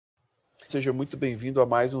Seja muito bem-vindo a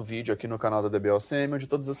mais um vídeo aqui no canal da DBOCM, onde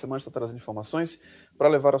todas as semanas estou trazendo informações para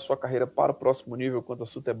levar a sua carreira para o próximo nível, quanto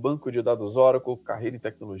assunto é banco de dados Oracle, carreira em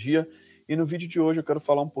tecnologia. E no vídeo de hoje eu quero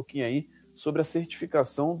falar um pouquinho aí sobre a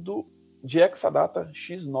certificação de Exadata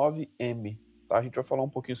X9M. Tá? A gente vai falar um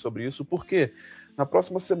pouquinho sobre isso, porque na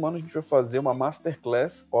próxima semana a gente vai fazer uma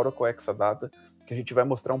Masterclass Oracle Exadata, que a gente vai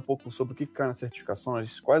mostrar um pouco sobre o que cai nas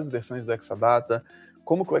certificações, quais as versões do Exadata,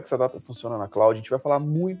 como que o Exadata funciona na cloud. A gente vai falar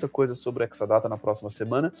muita coisa sobre o Exadata na próxima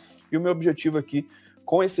semana, e o meu objetivo aqui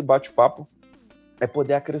com esse bate-papo é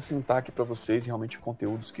poder acrescentar aqui para vocês realmente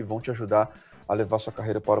conteúdos que vão te ajudar a levar sua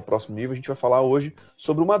carreira para o próximo nível. A gente vai falar hoje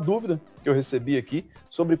sobre uma dúvida que eu recebi aqui,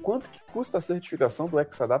 sobre quanto que custa a certificação do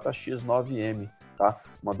Exadata X9M, tá?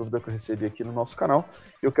 Uma dúvida que eu recebi aqui no nosso canal.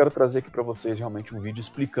 Eu quero trazer aqui para vocês realmente um vídeo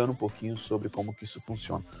explicando um pouquinho sobre como que isso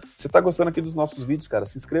funciona. Se você está gostando aqui dos nossos vídeos, cara,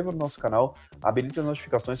 se inscreva no nosso canal, habilite as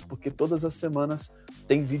notificações, porque todas as semanas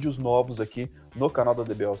tem vídeos novos aqui no canal da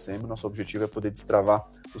DBOCM. Nosso objetivo é poder destravar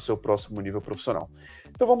o seu próximo nível profissional.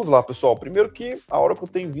 Então vamos lá, pessoal. Primeiro que a Oracle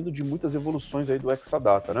tem vindo de muitas evoluções aí do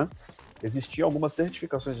Exadata, né? Existiam algumas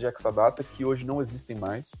certificações de Exadata que hoje não existem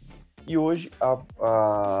mais. E hoje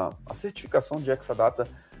a certificação de Exadata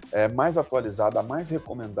mais atualizada, a mais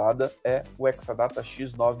recomendada é o Exadata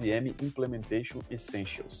X9M Implementation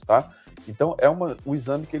Essentials, tá? Então o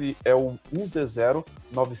exame que ele é o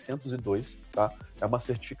 1Z0902, tá? É uma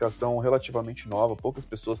certificação relativamente nova, poucas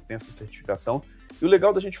pessoas têm essa certificação. E o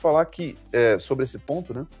legal da gente falar que, sobre esse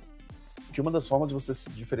ponto, né, que uma das formas de você se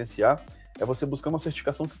diferenciar é você buscar uma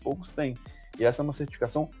certificação que poucos têm. E essa é uma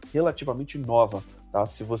certificação relativamente nova, tá?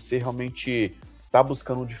 Se você realmente está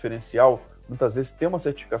buscando um diferencial, muitas vezes ter uma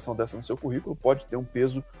certificação dessa no seu currículo pode ter um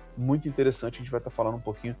peso muito interessante. A gente vai estar falando um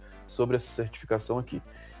pouquinho sobre essa certificação aqui.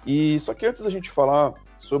 E só que antes da gente falar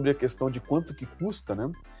sobre a questão de quanto que custa,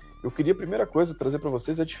 né? Eu queria, a primeira coisa, trazer para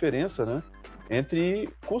vocês a diferença, né, entre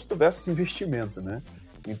custo versus investimento, né?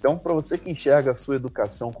 Então, para você que enxerga a sua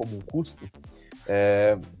educação como um custo,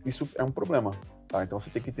 isso é um problema, tá? Então,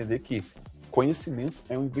 você tem que entender que conhecimento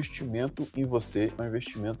é um investimento em você, é um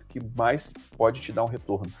investimento que mais pode te dar um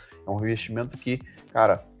retorno. É um investimento que,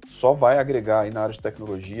 cara, só vai agregar aí na área de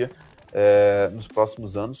tecnologia nos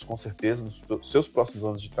próximos anos, com certeza, nos seus próximos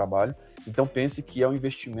anos de trabalho. Então, pense que é um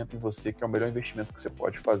investimento em você, que é o melhor investimento que você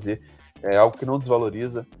pode fazer. É algo que não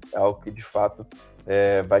desvaloriza, é algo que, de fato,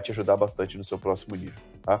 vai te ajudar bastante no seu próximo nível,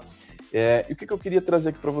 tá? E o que eu queria trazer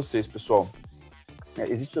aqui para vocês, pessoal?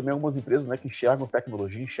 Existem também algumas empresas, né, que enxergam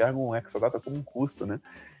tecnologia, enxergam o Exadata como um custo, né?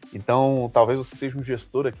 Então, talvez você seja um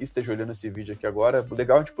gestor aqui, esteja olhando esse vídeo aqui agora. É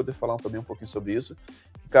legal a gente poder falar também um pouquinho sobre isso.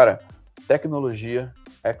 Cara, tecnologia,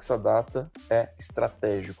 Exadata é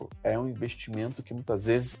estratégico. É um investimento que muitas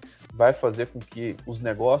vezes vai fazer com que os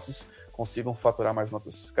negócios consigam faturar mais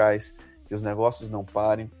notas fiscais, que os negócios não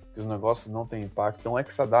parem, que os negócios não tenham impacto. Então, o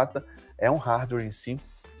Exadata é um hardware em si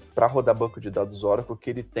para rodar banco de dados Oracle, que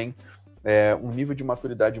ele tem um nível de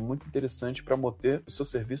maturidade muito interessante para manter os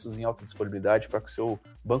seus serviços em alta disponibilidade, para que o seu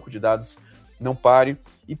banco de dados não pare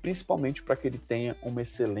e principalmente para que ele tenha uma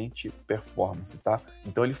excelente performance, tá?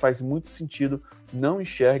 Então ele faz muito sentido. Não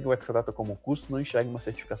enxergue o Exadata como custo, não enxergue uma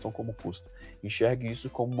certificação como custo. Enxergue isso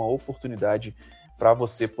como uma oportunidade para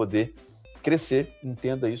você poder crescer,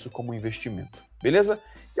 entenda isso como um investimento, beleza?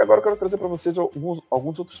 E agora eu quero trazer para vocês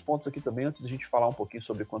alguns outros pontos aqui também, antes de a gente falar um pouquinho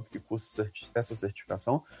sobre quanto que custa essa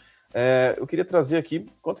certificação. Eu queria trazer aqui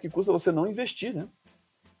quanto que custa você não investir, né?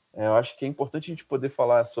 Eu acho que é importante a gente poder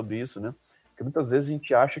falar sobre isso, né? Porque muitas vezes a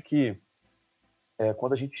gente acha que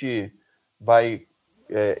quando a gente vai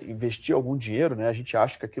investir algum dinheiro, né? A gente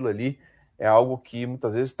acha que aquilo ali é algo que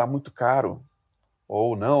muitas vezes está muito caro,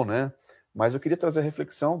 ou não, né? Mas eu queria trazer a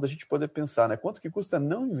reflexão da gente poder pensar, né? Quanto que custa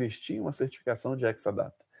não investir em uma certificação de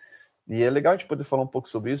Exadata? E é legal a gente poder falar um pouco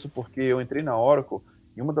sobre isso, porque eu entrei na Oracle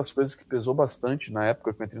e uma das coisas que pesou bastante na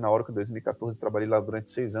época que eu entrei na Oracle em 2014, trabalhei lá durante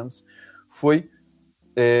 6 anos, foi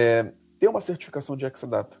ter uma certificação de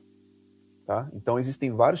Exadata. Tá? Então,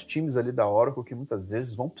 existem vários times ali da Oracle que muitas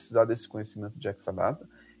vezes vão precisar desse conhecimento de Exadata,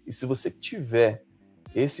 e se você tiver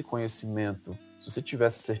esse conhecimento, se você tiver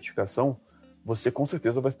essa certificação, você com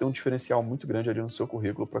certeza vai ter um diferencial muito grande ali no seu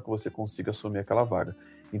currículo para que você consiga assumir aquela vaga.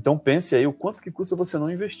 Então, pense aí o quanto que custa você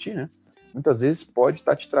não investir, né? Muitas vezes pode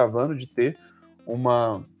estar te travando de ter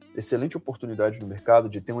uma excelente oportunidade no mercado,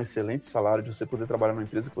 de ter um excelente salário, de você poder trabalhar numa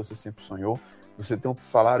empresa que você sempre sonhou, você ter um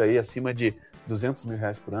salário aí acima de R$200 mil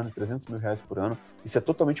por ano, R$300 mil por ano. Isso é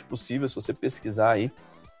totalmente possível se você pesquisar aí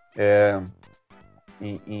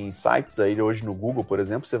em sites aí hoje no Google, por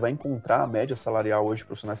exemplo, você vai encontrar a média salarial hoje de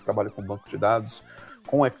profissionais que trabalham com banco de dados,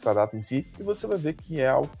 com o Exadata em si, e você vai ver que é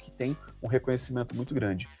algo que tem um reconhecimento muito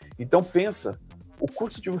grande. Então pensa o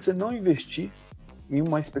custo de você não investir em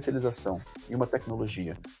uma especialização, em uma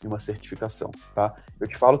tecnologia, em uma certificação, tá? Eu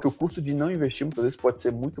te falo que o custo de não investir muitas vezes pode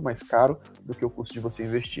ser muito mais caro do que o custo de você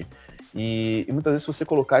investir. E muitas vezes, se você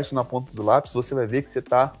colocar isso na ponta do lápis, você vai ver que você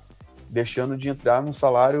está deixando de entrar num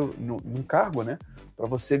salário, num cargo, né? Para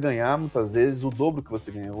você ganhar, muitas vezes, o dobro que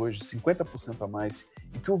você ganha hoje, 50% a mais.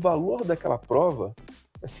 E que o valor daquela prova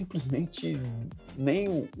é simplesmente nem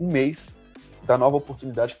um mês da nova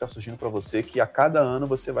oportunidade que está surgindo para você, que a cada ano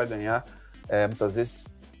você vai ganhar, muitas vezes,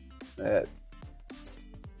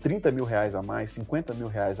 30 mil reais a mais, 50 mil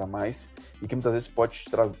reais a mais, e que muitas vezes pode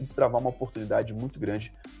destravar uma oportunidade muito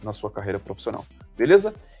grande na sua carreira profissional.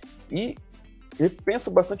 Beleza? E pensa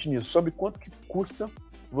bastante nisso, sobre quanto que custa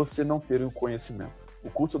você não ter o conhecimento. O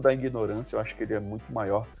custo da ignorância, eu acho que ele é muito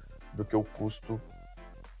maior do que o custo,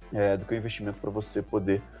 do que o investimento para você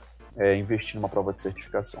poder investir numa prova de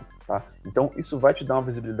certificação, tá? Então, isso vai te dar uma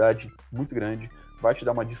visibilidade muito grande, vai te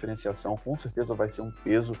dar uma diferenciação, com certeza vai ser um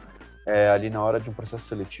peso ali na hora de um processo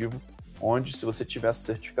seletivo, onde, se você tiver essa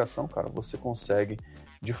certificação, cara, você consegue,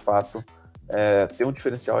 de fato, ter um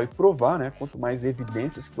diferencial e provar, né? Quanto mais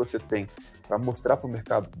evidências que você tem para mostrar para o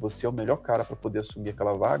mercado que você é o melhor cara para poder assumir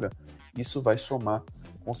aquela vaga, isso vai somar,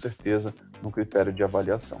 com certeza, no critério de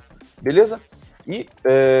avaliação. Beleza? E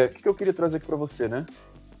o que eu queria trazer aqui para você, né?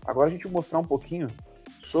 Agora a gente vai mostrar um pouquinho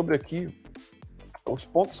sobre aqui os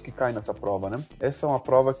pontos que caem nessa prova, né? Essa é uma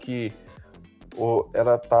prova que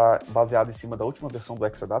ela está baseada em cima da última versão do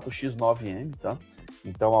Exadata, o X9M, tá?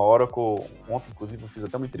 Então a Oracle, ontem inclusive eu fiz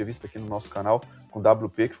até uma entrevista aqui no nosso canal com o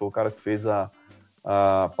WP, que foi o cara que fez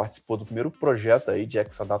participou do primeiro projeto aí de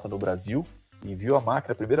Exadata no Brasil e viu a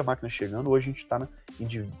primeira máquina chegando. Hoje a gente está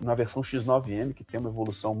na versão X9M, que tem uma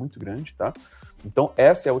evolução muito grande, tá? Então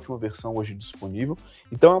essa é a última versão hoje disponível.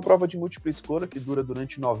 Então é uma prova de múltipla escolha que dura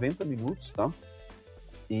durante 90 minutos, tá?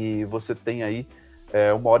 E você tem aí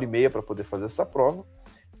 1h30 para poder fazer essa prova,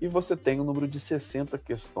 e você tem um número de 60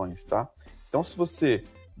 questões, tá? Então, se você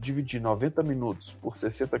dividir 90 minutos por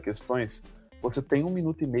 60 questões, você tem 1,5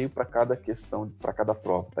 minuto para cada questão, para cada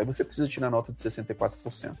prova. Aí você precisa tirar nota de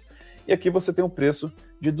 64%. E aqui você tem um preço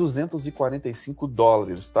de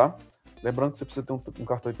 $245, tá? Lembrando que você precisa ter um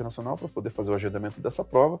cartão internacional para poder fazer o agendamento dessa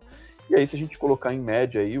prova. E aí, se a gente colocar em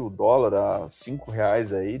média aí o dólar a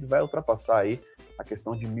R$5 aí, ele vai ultrapassar aí a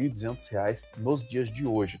questão de R$1.200 nos dias de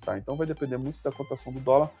hoje, tá? Então vai depender muito da cotação do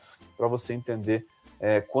dólar para você entender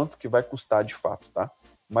quanto que vai custar de fato, tá?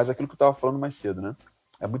 Mas aquilo que eu estava falando mais cedo, né?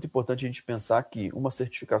 É muito importante a gente pensar que uma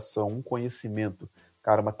certificação, um conhecimento,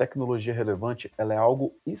 cara, uma tecnologia relevante, ela é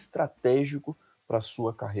algo estratégico para a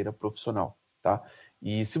sua carreira profissional, tá?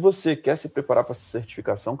 E se você quer se preparar para essa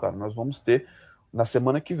certificação, cara, nós vamos ter na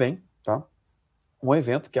semana que vem, tá? Um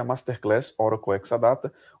evento que é a Masterclass Oracle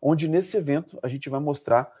Exadata, onde nesse evento a gente vai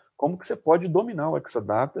mostrar como que você pode dominar o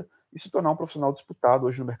Exadata e se tornar um profissional disputado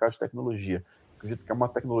hoje no mercado de tecnologia. Acredito que é uma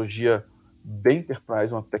tecnologia bem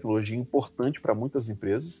enterprise, uma tecnologia importante para muitas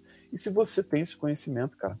empresas, e se você tem esse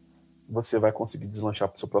conhecimento, cara, você vai conseguir deslanchar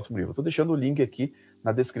para o seu próximo nível. Estou deixando o link aqui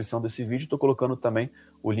na descrição desse vídeo, estou colocando também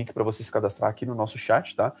o link para você se cadastrar aqui no nosso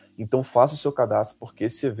chat, tá? Então faça o seu cadastro, porque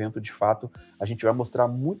esse evento, de fato, a gente vai mostrar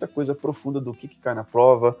muita coisa profunda do que cai na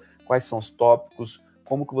prova, quais são os tópicos,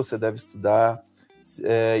 como que você deve estudar,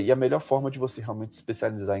 e a melhor forma de você realmente se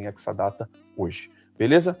especializar em Exadata hoje.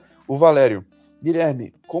 Beleza? O Valério: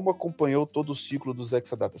 Guilherme, como acompanhou todo o ciclo dos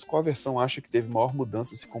Exadatas? Qual a versão acha que teve maior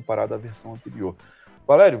mudança se comparada à versão anterior?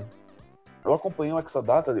 Valério, eu acompanhei o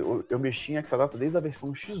Exadata, eu mexi em Exadata desde a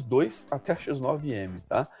versão X2 até a X9M,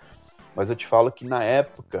 tá? Mas eu te falo que na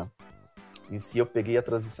época, em si, eu peguei a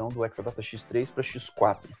transição do Exadata X3 para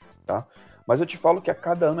X4, tá? Mas eu te falo que a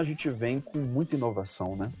cada ano a gente vem com muita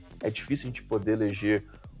inovação, né? É difícil a gente poder eleger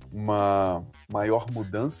uma maior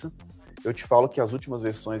mudança. Eu te falo que as últimas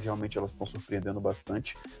versões realmente elas estão surpreendendo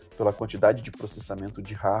bastante pela quantidade de processamento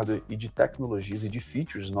de hardware e de tecnologias e de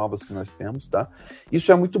features novas que nós temos, tá?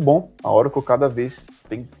 Isso é muito bom. A Oracle cada vez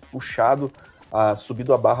tem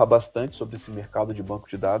subido a barra bastante sobre esse mercado de banco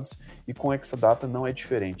de dados, e com Exadata não é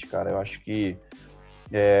diferente, cara. Eu acho que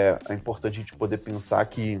é importante a gente poder pensar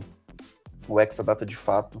que o Exadata, de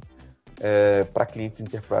fato, para clientes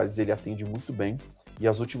enterprise, ele atende muito bem, e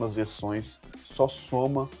as últimas versões só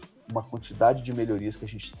soma uma quantidade de melhorias que a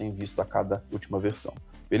gente tem visto a cada última versão.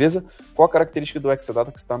 Beleza? Qual a característica do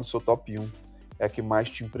Exadata que está no seu top 1 é a que mais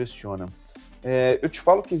te impressiona? Eu te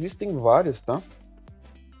falo que existem várias, tá?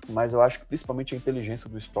 Mas eu acho que principalmente a inteligência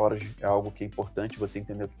do storage é algo que é importante, você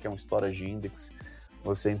entender o que é um storage index,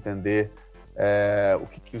 você entender o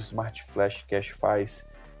que o Smart Flash Cache faz,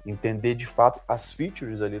 entender de fato as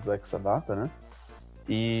features ali do Exadata, né?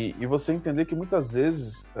 E você entender que muitas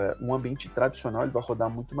vezes um ambiente tradicional ele vai rodar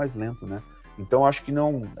muito mais lento, né? Então acho que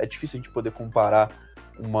não é difícil a gente poder comparar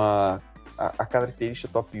a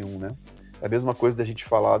característica top 1, né? É a mesma coisa da gente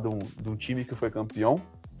falar de um time que foi campeão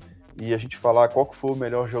e a gente falar qual que foi o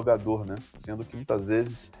melhor jogador, né? Sendo que muitas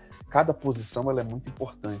vezes cada posição ela é muito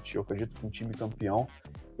importante. Eu acredito que um time campeão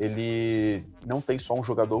ele não tem só um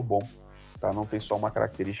jogador bom, tá? Não tem só uma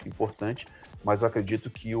característica importante, mas eu acredito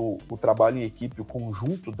que o trabalho em equipe, o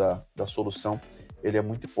conjunto da solução, ele é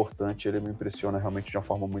muito importante, ele me impressiona realmente de uma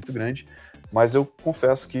forma muito grande, mas eu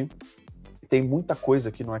confesso que tem muita coisa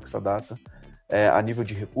aqui no Exadata, a nível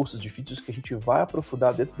de recursos, de features, que a gente vai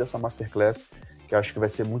aprofundar dentro dessa Masterclass, que eu acho que vai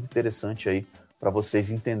ser muito interessante aí para vocês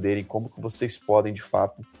entenderem como que vocês podem, de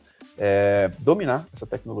fato, dominar essa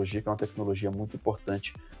tecnologia, que é uma tecnologia muito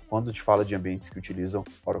importante quando a gente fala de ambientes que utilizam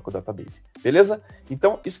Oracle Database. Beleza?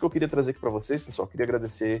 Então, isso que eu queria trazer aqui para vocês, pessoal. Queria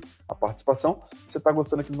agradecer a participação. Se você está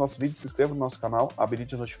gostando aqui do nosso vídeo, se inscreva no nosso canal,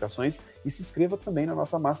 habilite as notificações e se inscreva também na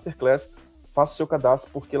nossa Masterclass. Faça o seu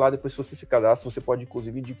cadastro, porque lá depois que você se cadastra, você pode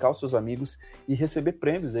inclusive indicar os seus amigos e receber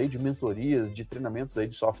prêmios aí de mentorias, de treinamentos aí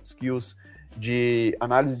de soft skills, de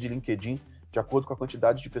análise de LinkedIn, de acordo com a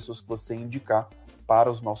quantidade de pessoas que você indicar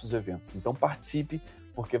para os nossos eventos. Então participe,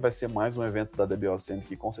 porque vai ser mais um evento da DBOCM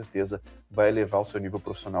que com certeza vai elevar o seu nível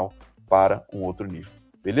profissional para um outro nível.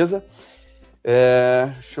 Beleza?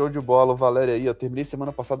 Show de bola, Valéria aí. Eu terminei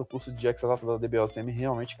semana passada o curso de Exadata da DBOCM e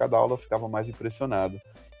realmente cada aula eu ficava mais impressionado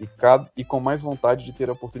e com mais vontade de ter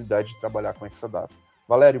a oportunidade de trabalhar com Exadata.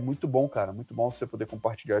 Valéria, muito bom, cara, muito bom você poder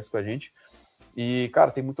compartilhar isso com a gente. E,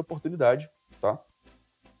 cara, tem muita oportunidade, tá?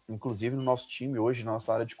 Inclusive no nosso time hoje, na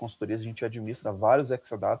nossa área de consultoria, a gente administra vários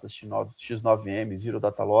Exadatas, X9M, Zero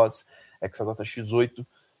Data Loss, Exadata X8.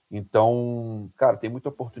 Então, cara, tem muita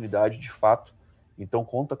oportunidade de fato. Então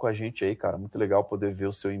conta com a gente aí, cara. Muito legal poder ver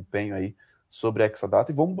o seu empenho aí sobre a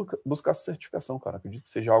Exadata e vamos buscar essa certificação, cara. Acredito que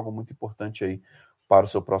seja algo muito importante aí para o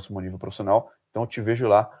seu próximo nível profissional. Então eu te vejo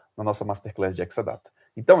lá na nossa Masterclass de Exadata.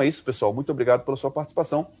 Então é isso, pessoal. Muito obrigado pela sua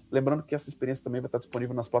participação. Lembrando que essa experiência também vai estar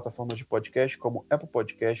disponível nas plataformas de podcast, como Apple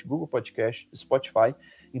Podcast, Google Podcast, Spotify.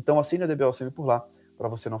 Então assine a DBOCM por lá, para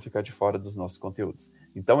você não ficar de fora dos nossos conteúdos.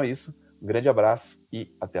 Então é isso. Um grande abraço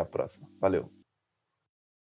e até a próxima. Valeu!